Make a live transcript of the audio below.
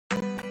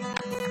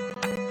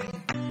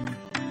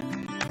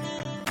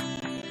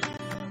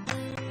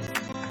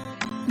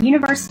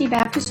University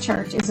Baptist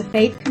Church is a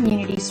faith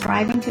community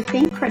striving to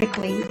think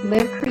critically,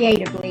 live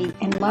creatively,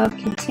 and love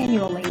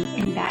continually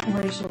in Baton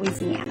Rouge,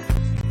 Louisiana.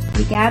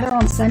 We gather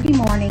on Sunday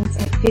mornings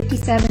at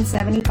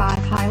 5775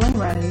 Highland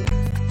Road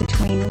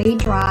between Lee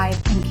Drive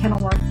and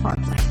Kenilworth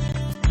Parkway.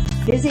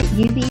 Visit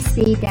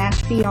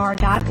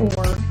ubc-br.org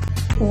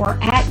or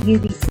at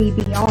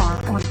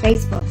ubcbr on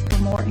Facebook for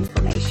more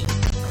information.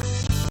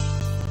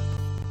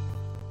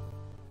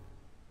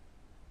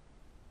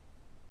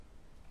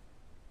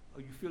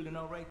 Are you feeling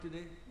all right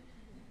today?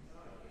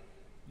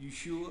 You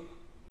sure?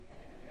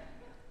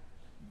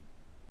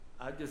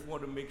 I just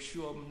want to make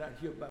sure I'm not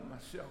here by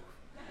myself.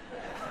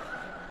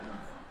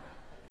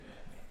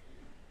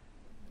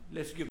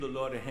 Let's give the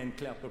Lord a hand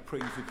clap of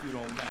praise if you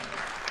don't mind.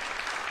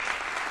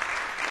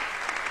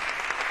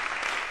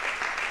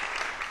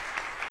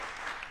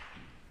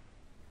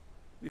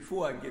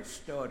 Before I get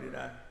started,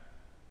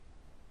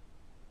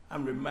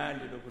 I'm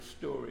reminded of a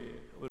story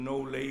of an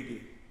old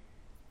lady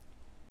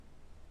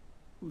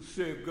who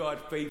served God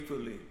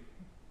faithfully.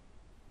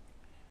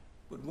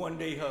 But one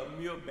day her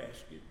meal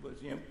basket was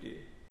empty,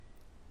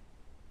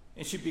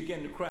 and she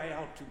began to cry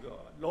out to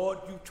God, Lord,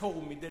 you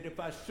told me that if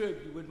I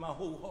served you with my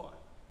whole heart,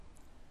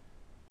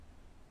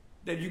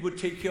 that you would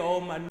take care of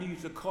all my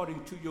needs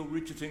according to your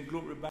riches and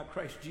glory by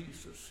Christ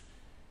Jesus.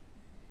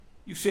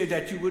 You said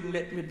that you wouldn't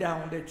let me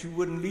down, that you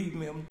wouldn't leave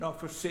me nor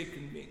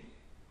forsaken me.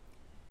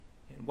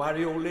 And while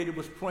the old lady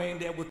was praying,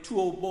 there were two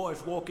old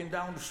boys walking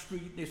down the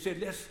street, and they said,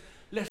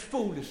 let's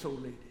fool this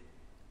old lady.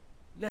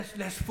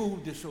 Let's fool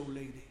this old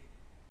lady.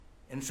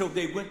 And so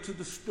they went to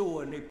the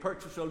store and they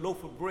purchased a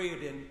loaf of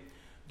bread, and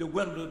the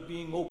window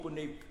being open,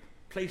 they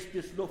placed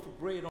this loaf of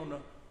bread on the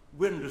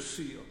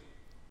windowsill.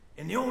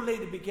 And the old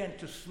lady began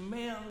to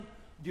smell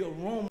the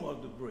aroma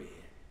of the bread.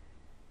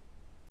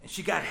 And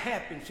she got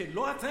happy and said,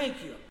 Lord,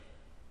 thank you.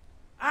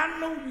 I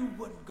know you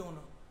wasn't going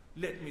to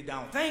let me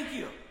down. Thank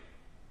you.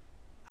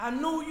 I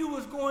know you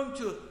was going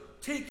to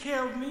take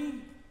care of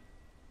me.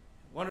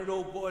 One of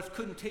those boys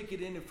couldn't take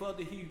it any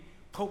further. He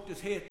poked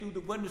his head through the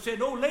window and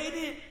said, old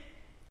lady,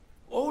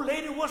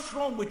 what's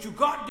wrong with you?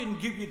 God didn't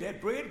give you that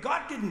bread.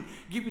 God didn't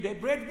give you that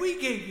bread. We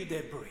gave you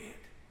that bread.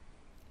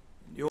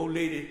 And the old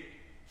lady,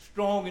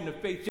 strong in the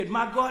faith, said,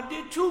 my God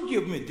did too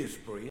give me this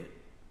bread.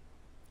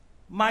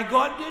 My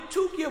God did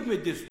too give me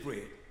this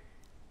bread.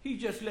 He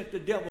just let the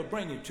devil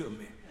bring it to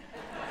me.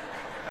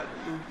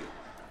 Hallelujah.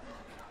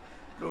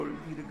 Glory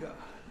be to God.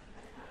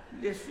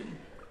 Listen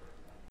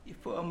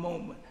for a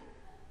moment.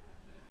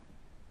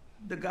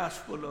 The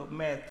Gospel of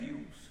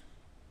Matthew,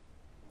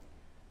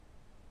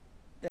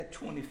 that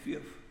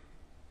 25th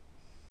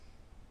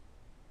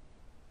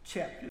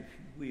chapter, if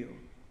you will.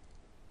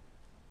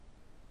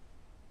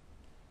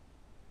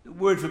 The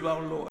words of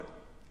our Lord.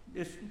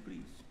 Listen,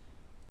 please.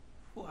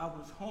 For I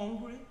was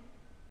hungry,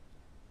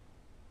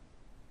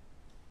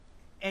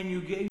 and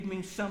you gave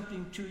me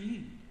something to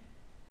eat.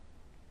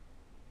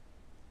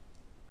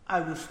 I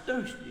was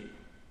thirsty,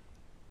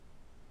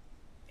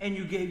 and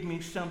you gave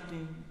me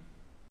something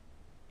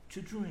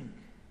to drink.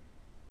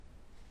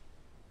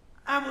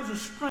 I was a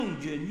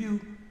stranger, and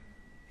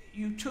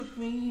you took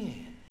me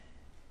in.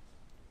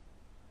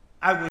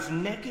 I was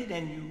naked,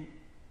 and you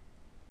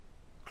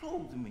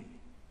clothed me.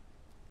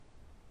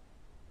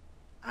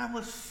 I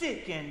was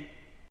sick, and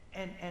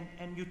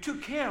you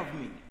took care of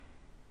me.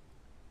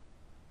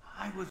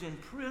 I was in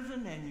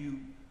prison, and you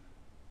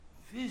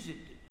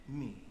visited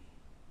me.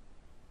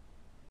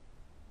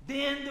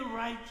 Then the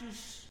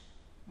righteous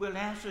will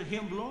answer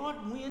him, Lord,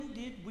 when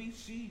did we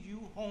see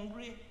you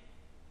hungry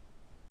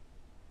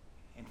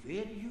and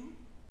fed you,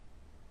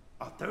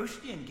 or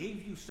thirsty and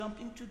gave you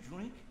something to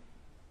drink?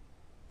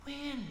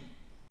 When?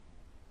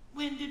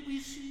 When did we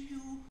see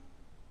you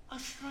a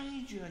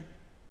stranger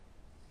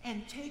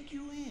and take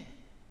you in,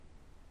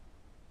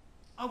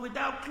 or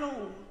without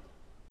clothes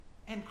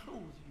and clothe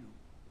you?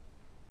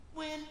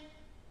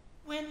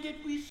 When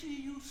did we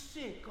see you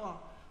sick or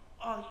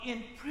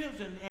in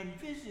prison and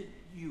visit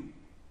you?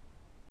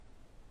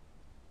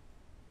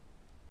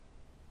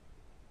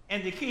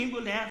 And the king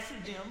will answer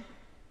them,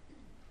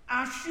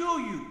 I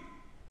assure you,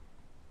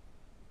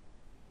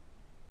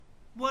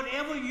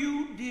 whatever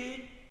you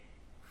did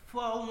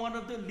for one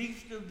of the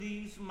least of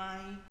these, my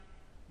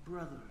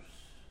brothers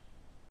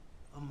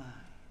of mine,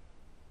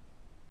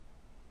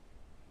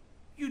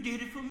 you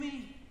did it for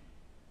me.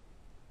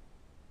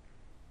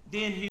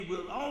 Then he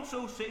will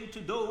also say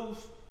to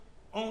those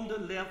on the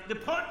left,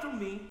 depart from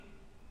me,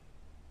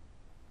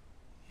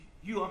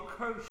 you are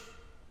cursed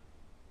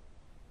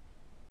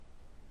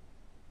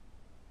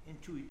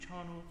into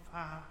eternal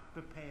fire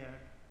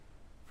prepared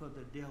for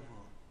the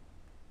devil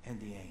and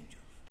the angels.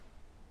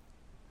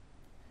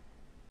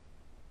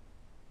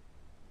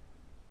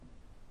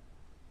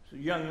 So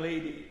young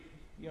lady,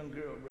 young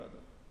girl,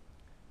 brother,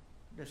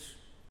 this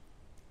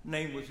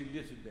name was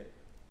Elizabeth.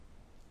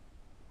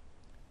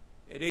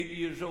 At 8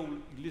 years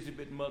old,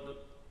 Elizabeth's mother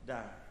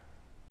died.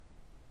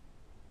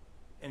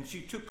 And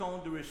she took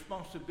on the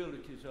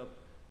responsibilities of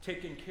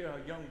taking care of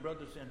her young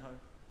brothers and her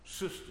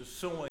sisters,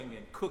 sewing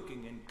and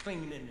cooking and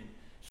cleaning and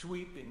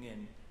sweeping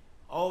and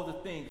all the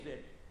things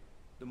that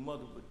the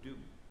mother would do.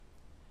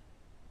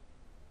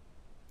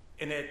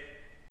 And at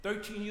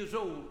 13 years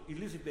old,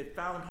 Elizabeth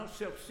found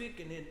herself sick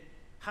and in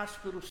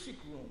hospital sick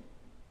room.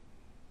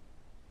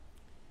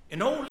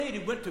 An old lady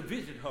went to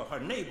visit her. Her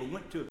neighbor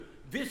went to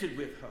visit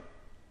with her.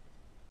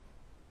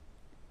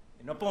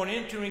 And upon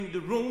entering the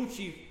room,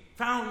 she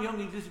found young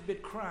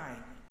Elizabeth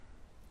crying.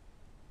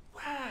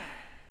 Why?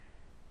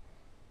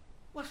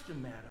 What's the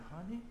matter,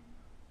 honey?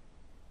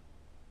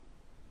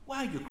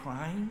 Why are you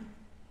crying?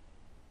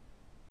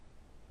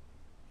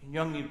 And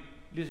young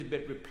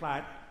Elizabeth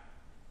replied,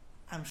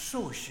 I'm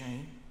so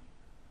ashamed.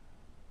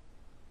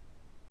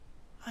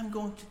 I'm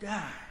going to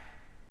die.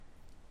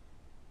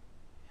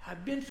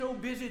 I've been so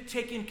busy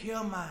taking care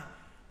of my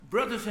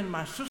brothers and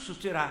my sisters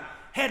that I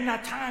had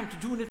not time to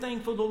do anything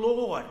for the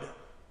Lord.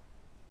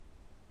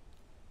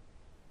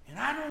 And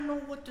I don't know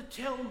what to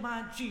tell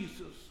my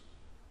Jesus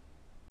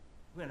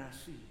when I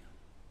see him.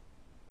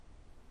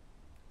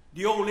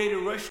 The old lady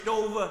rushed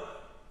over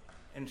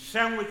and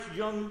sandwiched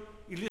young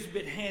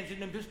Elizabeth's hands in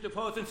the midst of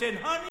hers and said,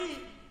 honey,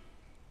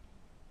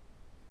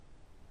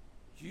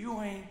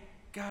 you ain't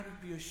got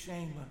to be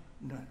ashamed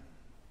of nothing.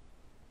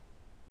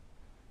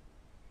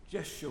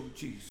 Just show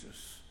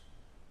Jesus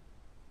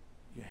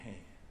your hands.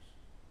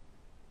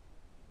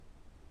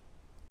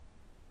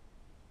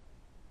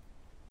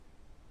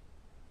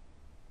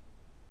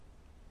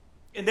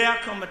 And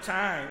there'll come a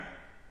time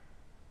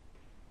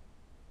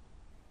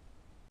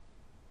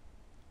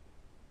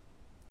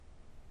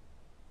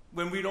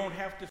when we don't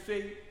have to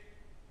say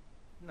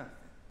nothing.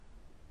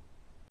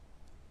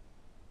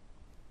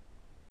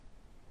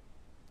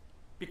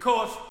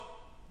 Because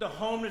the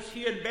homeless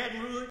here in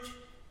Baton Rouge,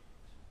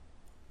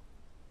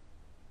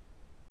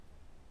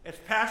 as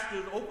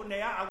pastors open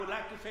their eyes, I would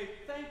like to say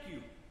thank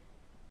you.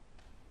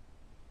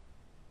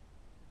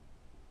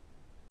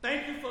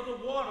 Thank you for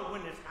the water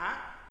when it's hot.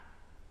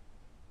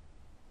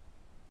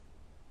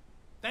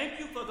 Thank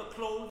you for the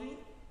clothing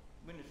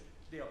when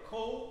they're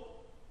cold,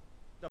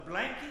 the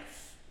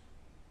blankets,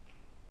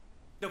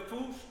 the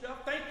food stuff.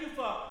 Thank you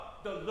for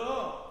the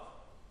love.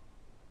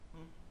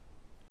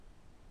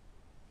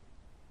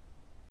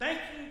 Thank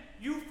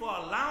you for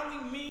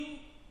allowing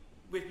me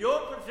with your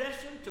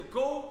possession to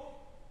go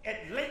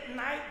at late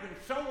night when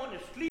someone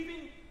is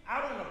sleeping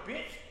out on a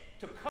bench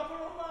to cover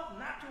them up,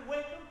 not to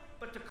wake them,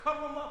 but to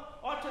cover them up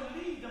or to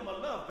leave them a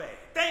love bag.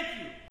 Thank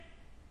you.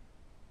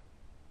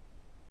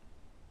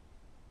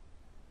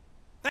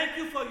 Thank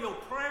you for your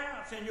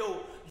prayers and your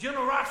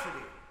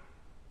generosity.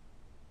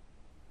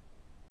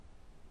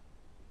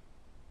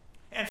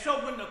 And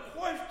so when the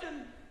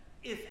question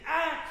is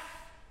asked,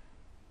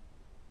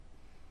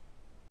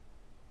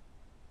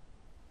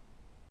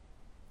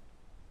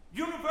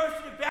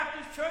 University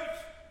Baptist Church,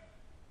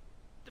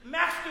 the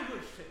Master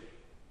will say,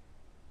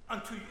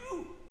 unto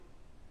you,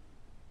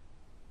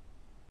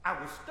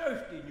 I was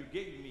thirsty and you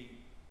gave me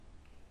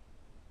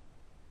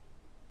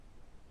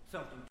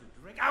something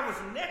to drink. I was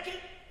naked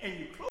and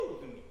you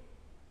clothed me.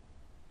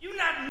 You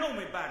not know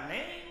me by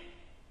name.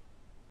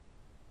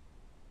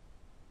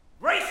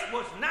 Race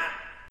was not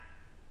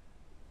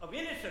of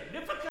any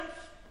significance.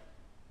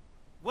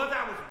 Whether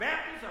I was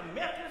Baptist or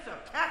Methodist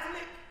or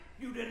Catholic,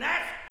 you didn't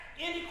ask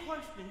any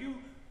question. You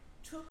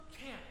took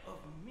care of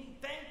me.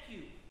 Thank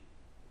you.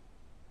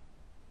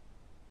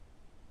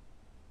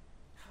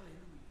 Hallelujah.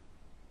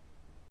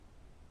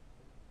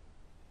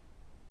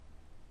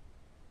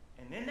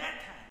 And in that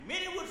time,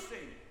 many would say,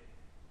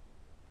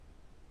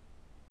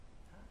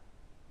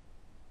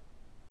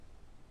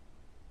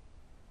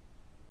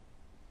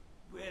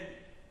 when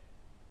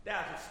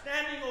there's a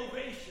standing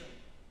ovation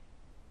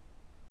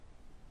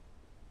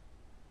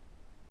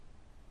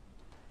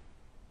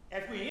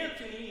as we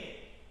enter in,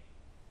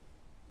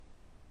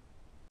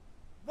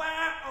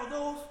 why are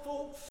those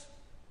folks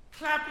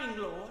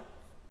clapping, Lord?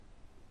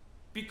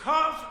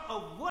 Because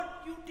of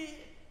what you did,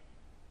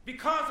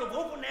 because of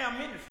open air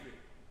ministry.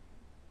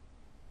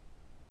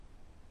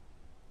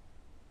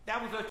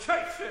 That was a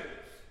church service.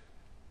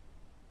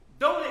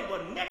 Though they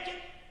were naked,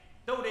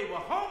 though they were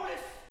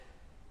homeless,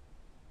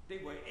 they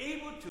were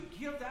able to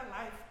give their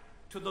life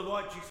to the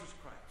Lord Jesus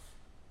Christ.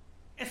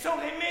 And so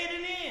they made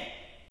an end.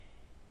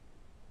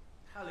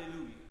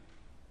 Hallelujah.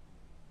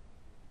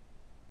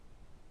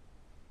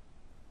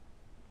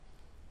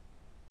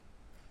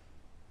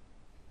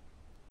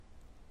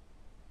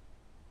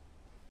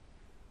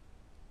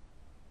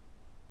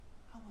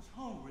 I was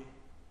hungry,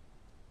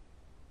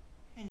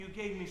 and you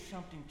gave me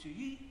something to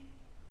eat.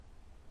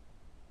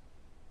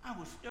 I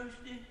was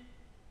thirsty,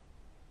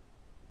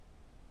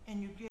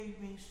 and you gave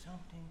me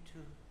something to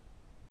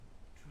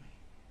drink.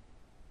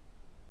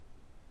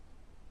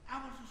 I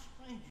was a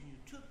stranger, you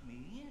took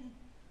me in.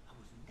 I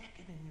was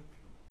naked in your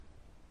clothes.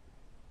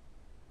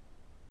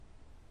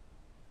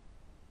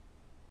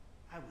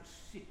 I was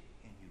sick,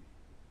 and you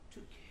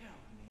took care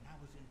of me. And I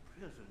was in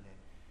prison, and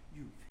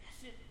you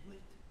visited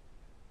with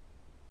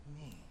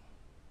me.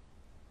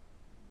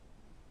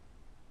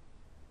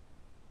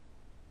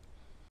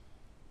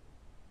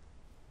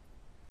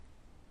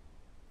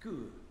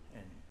 Good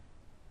and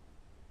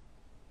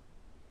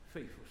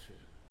faithful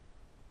citizen.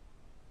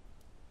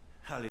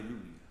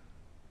 Hallelujah.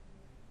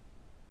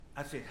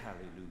 I said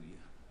hallelujah.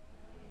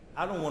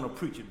 I don't want to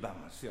preach it by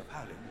myself.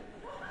 Hallelujah.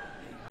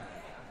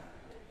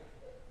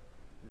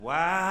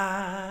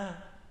 Why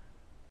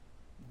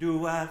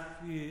do I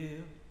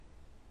feel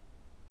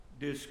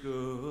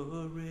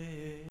discouraged?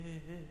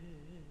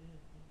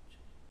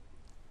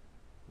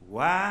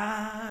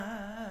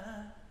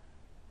 Why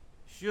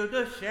should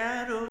the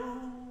shadows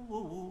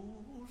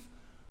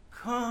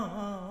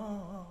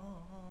come?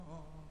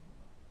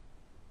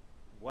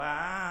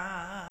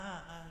 Why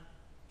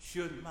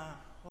should my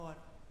heart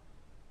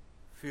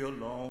feel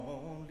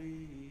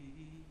lonely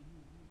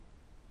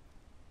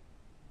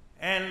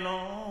and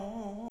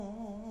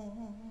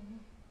long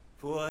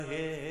for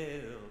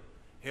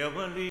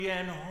heavenly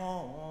and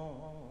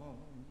home?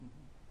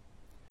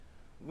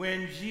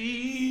 When Jesus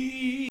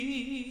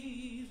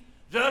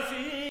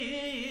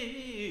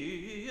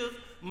is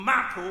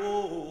my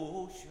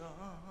portion,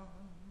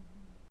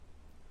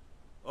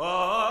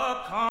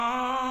 a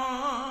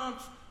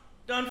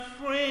constant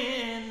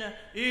friend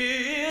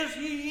is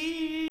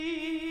he.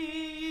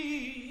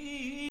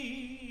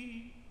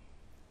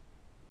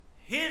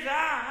 His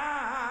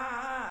eyes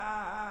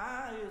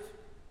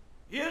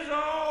is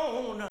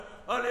on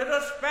a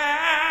little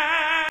sparrow,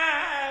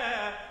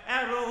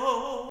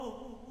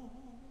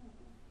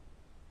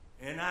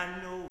 and I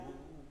know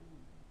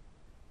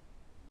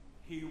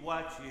he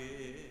watches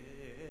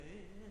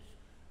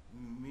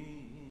me.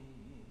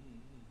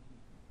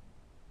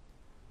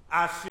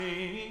 I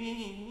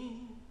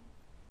sing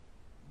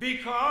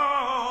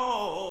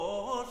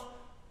because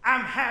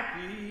I'm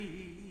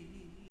happy.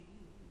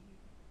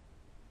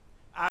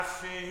 I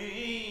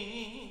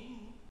sing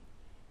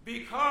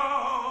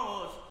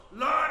because,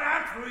 Lord,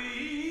 I'm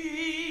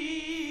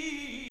free.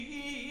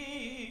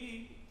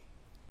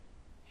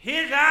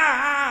 His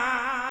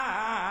eyes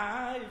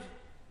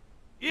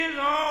is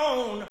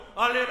on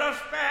a little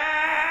sparrow,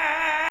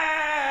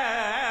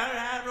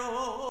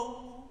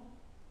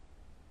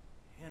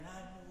 and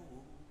I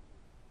know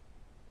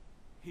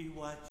he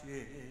watches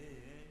me.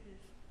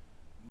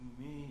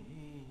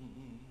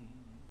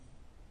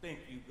 Thank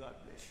you. God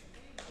bless you.